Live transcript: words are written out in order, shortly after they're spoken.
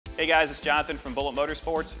Hey guys, it's Jonathan from Bullet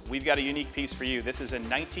Motorsports. We've got a unique piece for you. This is a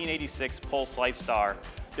 1986 Pulse Litestar.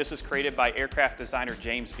 This was created by aircraft designer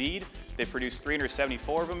James Bead. They produced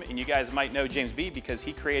 374 of them, and you guys might know James Bead because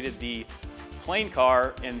he created the plane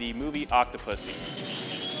car in the movie Octopussy.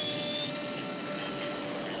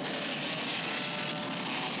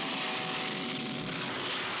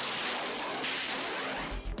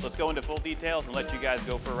 Let's go into full details and let you guys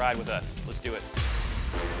go for a ride with us. Let's do it.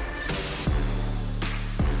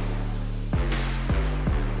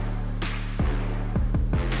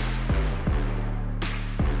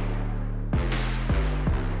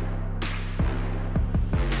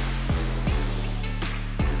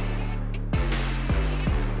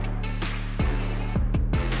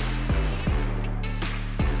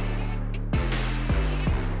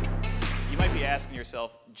 Asking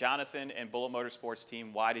yourself, Jonathan and Bullet Motorsports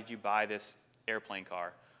team, why did you buy this airplane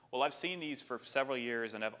car? Well, I've seen these for several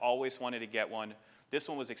years and I've always wanted to get one. This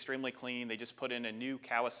one was extremely clean. They just put in a new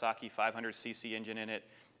Kawasaki 500cc engine in it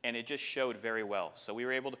and it just showed very well. So we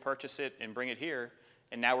were able to purchase it and bring it here,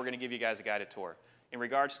 and now we're going to give you guys a guided tour. In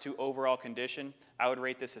regards to overall condition, I would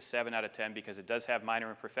rate this a 7 out of 10 because it does have minor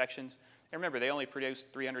imperfections. And remember, they only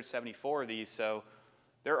produced 374 of these, so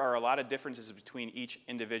there are a lot of differences between each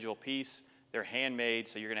individual piece. They're handmade,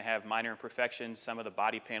 so you're going to have minor imperfections. Some of the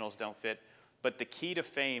body panels don't fit. But the key to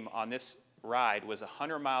fame on this ride was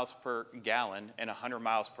 100 miles per gallon and 100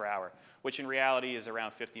 miles per hour, which in reality is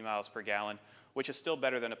around 50 miles per gallon, which is still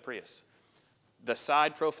better than a Prius. The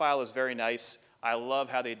side profile is very nice. I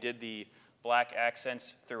love how they did the black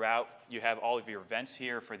accents throughout. You have all of your vents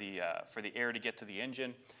here for the air to get to the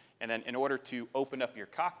engine. And then in order to open up your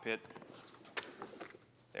cockpit,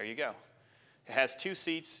 there you go. It has 2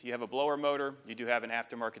 seats, you have a blower motor, you do have an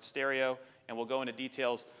aftermarket stereo, and we'll go into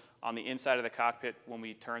details on the inside of the cockpit when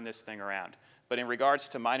we turn this thing around. But in regards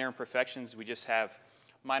to minor imperfections, we just have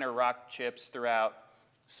minor rock chips throughout,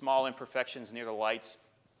 small imperfections near the lights,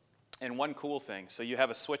 and one cool thing. So you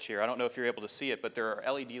have a switch here. I don't know if you're able to see it, but there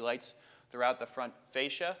are LED lights throughout the front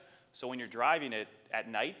fascia. So when you're driving it at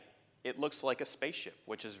night, it looks like a spaceship,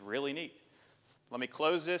 which is really neat. Let me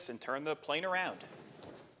close this and turn the plane around.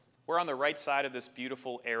 We're on the right side of this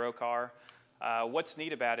beautiful aero car. What's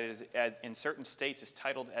neat about it is in certain states it's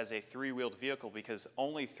titled as a 3-wheeled vehicle because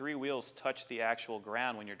only 3 wheels touch the actual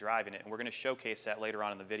ground when you're driving it, and we're going to showcase that later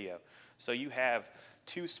on in the video. So you have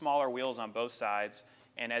 2 smaller wheels on both sides,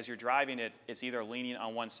 and as you're driving it, it's either leaning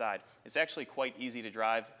on one side. It's actually quite easy to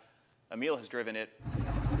drive. Emil has driven it.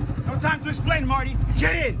 No time to explain, Marty.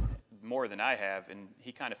 Get in! More than I have, and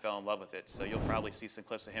he kind of fell in love with it. So you'll probably see some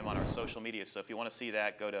clips of him on our social media. So if you want to see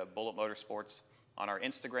that, go to Bullet Motorsports on our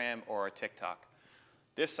Instagram or our TikTok.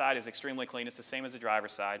 This side is extremely clean. It's the same as the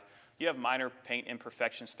driver's side. You have minor paint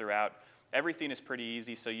imperfections throughout. Everything is pretty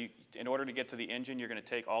easy. So in order to get to the engine, you're going to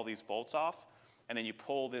take all these bolts off, and then you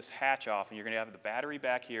pull this hatch off, and you're going to have the battery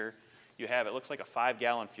back here. You have, it looks like a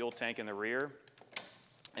 5-gallon fuel tank in the rear,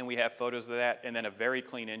 and we have photos of that, and then a very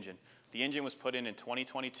clean engine. The engine was put in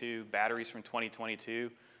 2022, batteries from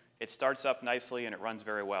 2022. It starts up nicely and it runs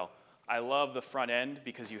very well. I love the front end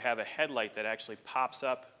because you have a headlight that actually pops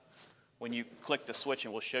up when you click the switch,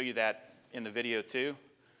 and we'll show you that in the video too.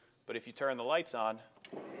 But if you turn the lights on,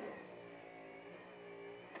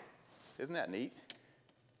 isn't that neat?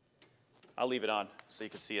 I'll leave it on so you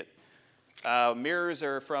can see it. Mirrors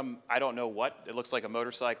are from, I don't know what, it looks like a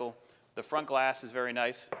motorcycle. The front glass is very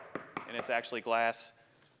nice, and it's actually glass.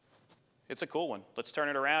 It's a cool one. Let's turn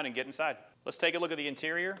it around and get inside. Let's take a look at the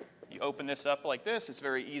interior. You open this up like this. It's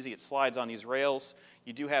very easy. It slides on these rails.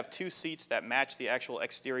 You do have 2 seats that match the actual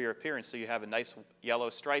exterior appearance. So you have a nice yellow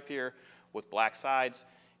stripe here with black sides,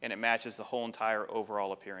 and it matches the whole entire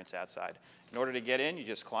overall appearance outside. In order to get in, you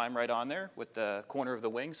just climb right on there with the corner of the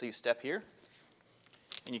wing. So you step here,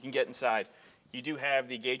 and you can get inside. You do have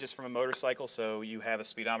the gauges from a motorcycle, so you have a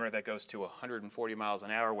speedometer that goes to 140 miles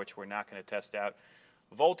an hour, which we're not going to test out.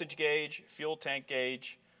 Voltage gauge, fuel tank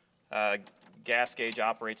gauge, gas gauge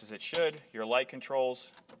operates as it should, your light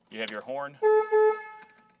controls, you have your horn,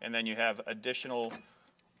 and then you have additional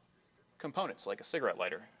components like a cigarette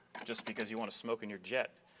lighter, just because you want to smoke in your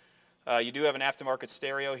jet. You do have an aftermarket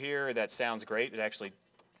stereo here that sounds great. It actually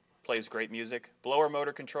plays great music. Blower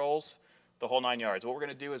motor controls, the whole 9 yards. What we're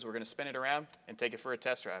going to do is we're going to spin it around and take it for a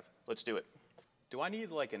test drive. Let's do it. Do I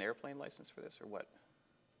need like an airplane license for this or what?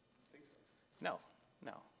 I think so. No.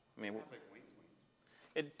 No, I mean, Like wings.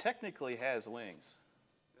 it technically has wings.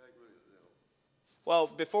 Yeah, like really little. Well,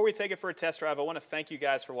 before we take it for a test drive, I want to thank you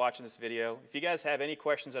guys for watching this video. If you guys have any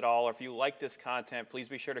questions at all, or if you like this content, please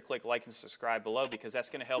be sure to click like and subscribe below because that's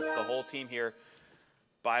going to help the whole team here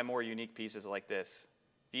buy more unique pieces like this.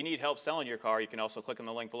 If you need help selling your car, you can also click on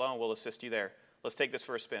the link below and we'll assist you there. Let's take this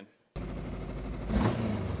for a spin.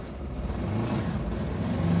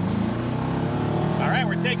 All right,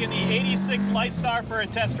 we're taking the 86 Litestar for a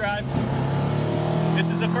test drive. This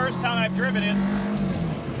is the first time I've driven it.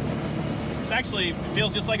 It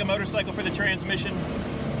feels just like a motorcycle for the transmission.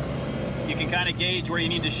 You can kind of gauge where you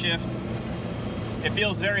need to shift. It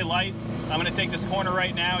feels very light. I'm going to take this corner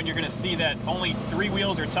right now and you're going to see that only 3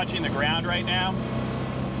 wheels are touching the ground right now.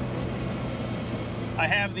 I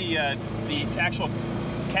have the actual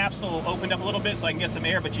capsule opened up a little bit so I can get some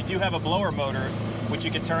air, but you do have a blower motor which you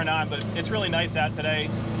can turn on, but it's really nice out today.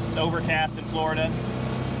 It's overcast in Florida.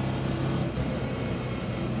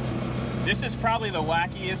 This is probably the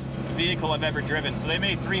wackiest vehicle I've ever driven. So they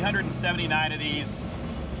made 379 of these,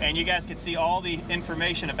 and you guys can see all the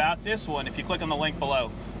information about this one if you click on the link below.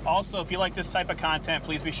 Also, if you like this type of content,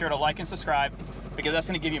 please be sure to like and subscribe, because that's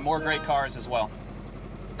going to give you more great cars as well.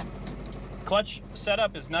 Clutch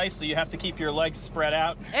setup is nice, so you have to keep your legs spread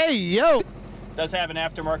out. Hey, yo! It does have an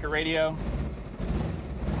aftermarket radio.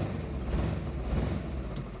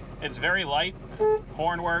 It's very light.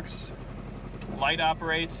 Horn works. Light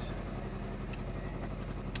operates.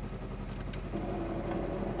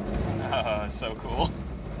 So cool.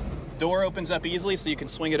 Door opens up easily, so you can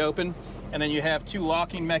swing it open. And then you have 2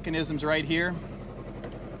 locking mechanisms right here.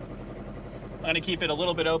 I'm going to keep it a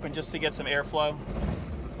little bit open just to get some airflow.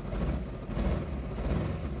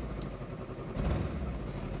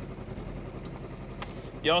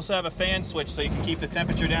 You also have a fan switch so you can keep the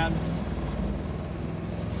temperature down.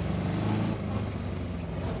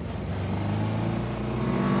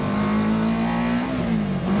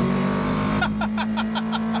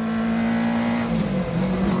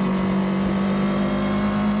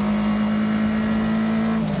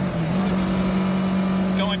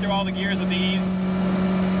 It's going through all the gears with ease.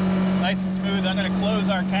 Nice and smooth. I'm going to close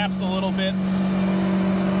our capsule a little bit.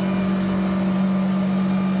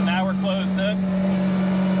 So now we're closed up.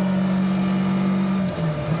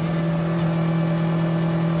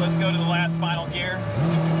 Let's go to the last final gear.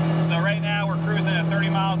 So right now we're cruising at 30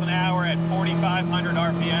 miles an hour at 4,500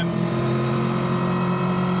 RPMs.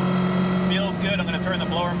 Feels good. I'm going to turn the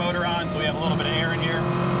blower motor on so we have a little bit of air in here.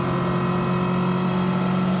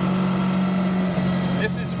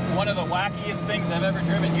 This is one of the wackiest things I've ever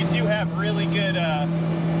driven. You do have really good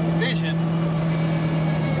vision.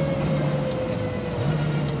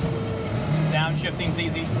 Downshifting's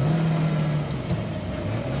easy.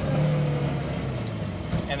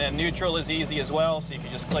 And then neutral is easy as well, so you can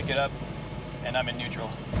just click it up, and I'm in neutral.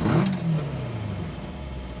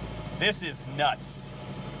 This is nuts.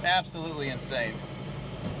 Absolutely insane.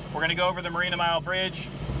 We're gonna go over the Marina Mile Bridge,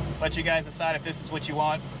 let you guys decide if this is what you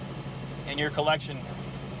want in your collection.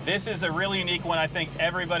 This is a really unique one. I think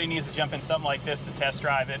everybody needs to jump in something like this to test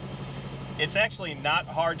drive it. It's actually not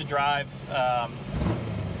hard to drive.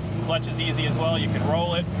 Clutch is easy as well. You can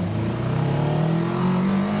roll it.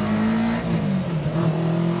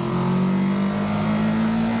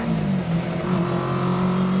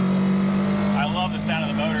 The sound of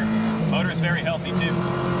the motor. The motor is very healthy too.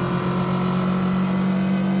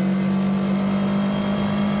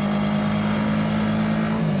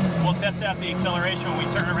 We'll test out the acceleration when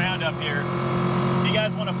we turn around up here. If you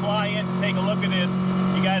guys want to fly in to take a look at this,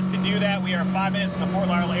 you guys can do that. We are 5 minutes from the Fort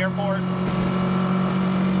Lauderdale Airport.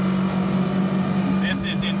 This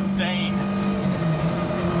is insane.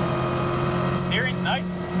 The steering's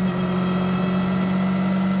nice.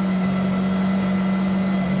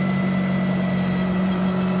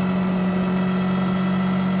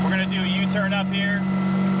 Turn up here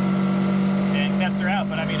and test her out,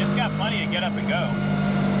 but I mean, it's got plenty of get up and go.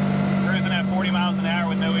 It's cruising at 40 miles an hour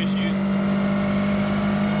with no issues.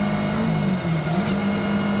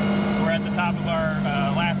 We're at the top of our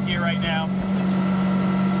last gear right now.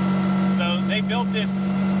 So they built this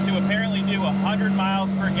to apparently do 100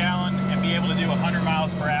 miles per gallon and be able to do 100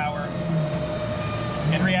 miles per hour.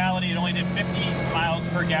 In reality, it only did 50 miles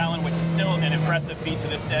per gallon, which is still an impressive feat to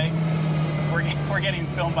this day. We're getting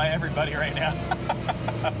filmed by everybody right now.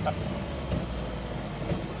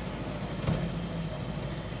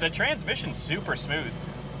 The transmission's super smooth.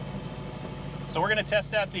 So we're going to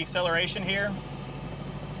test out the acceleration here.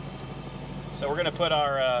 So we're going to put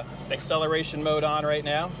our acceleration mode on right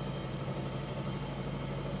now.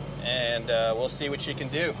 And we'll see what she can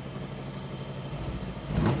do.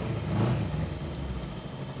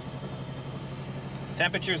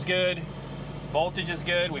 Temperature's good. Voltage is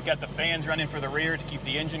good. We've got the fans running for the rear to keep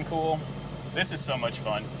the engine cool. This is so much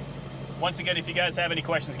fun. Once again, if you guys have any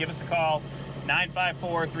questions, give us a call.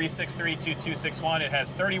 954-363-2261. It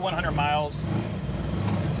has 3,100 miles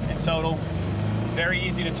in total. Very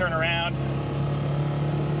easy to turn around.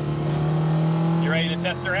 You ready to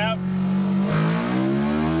test her out?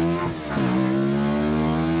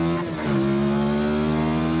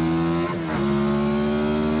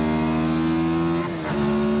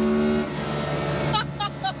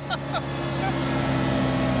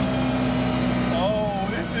 Oh,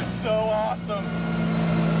 this is so awesome.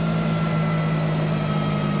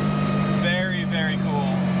 Very, very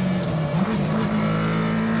cool.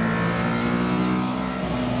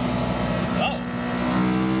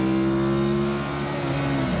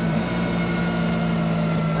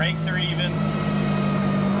 Brakes are even.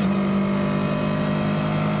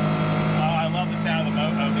 Oh, I love the sound of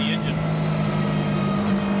the engine.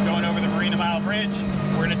 Going over the Marina Mile Bridge.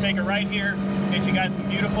 We're going to take a right here, get you guys some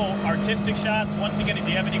beautiful artistic shots. Once again, if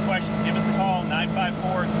you have any questions, give us a call,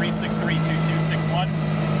 954-363-2261.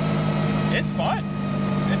 It's fun.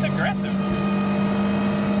 It's aggressive.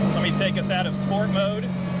 Let me take us out of sport mode.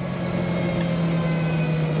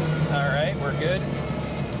 All right, we're good.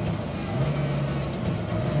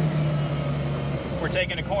 We're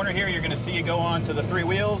taking a corner here. You're going to see it go on to the 3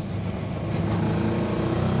 wheels.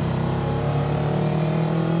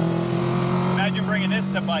 Imagine bringing this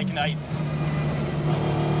to bike night.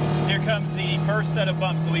 Here comes the first set of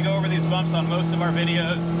bumps. So we go over these bumps on most of our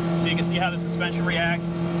videos so you can see how the suspension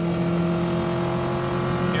reacts.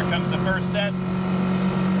 Here comes the first set.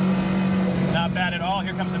 Not bad at all.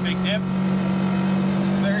 Here comes a big dip.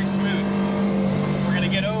 Very smooth. We're going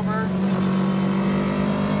to get over.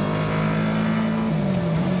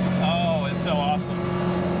 So awesome.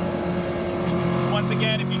 Once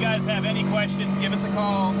again, if you guys have any questions, give us a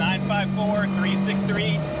call,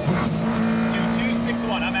 954-363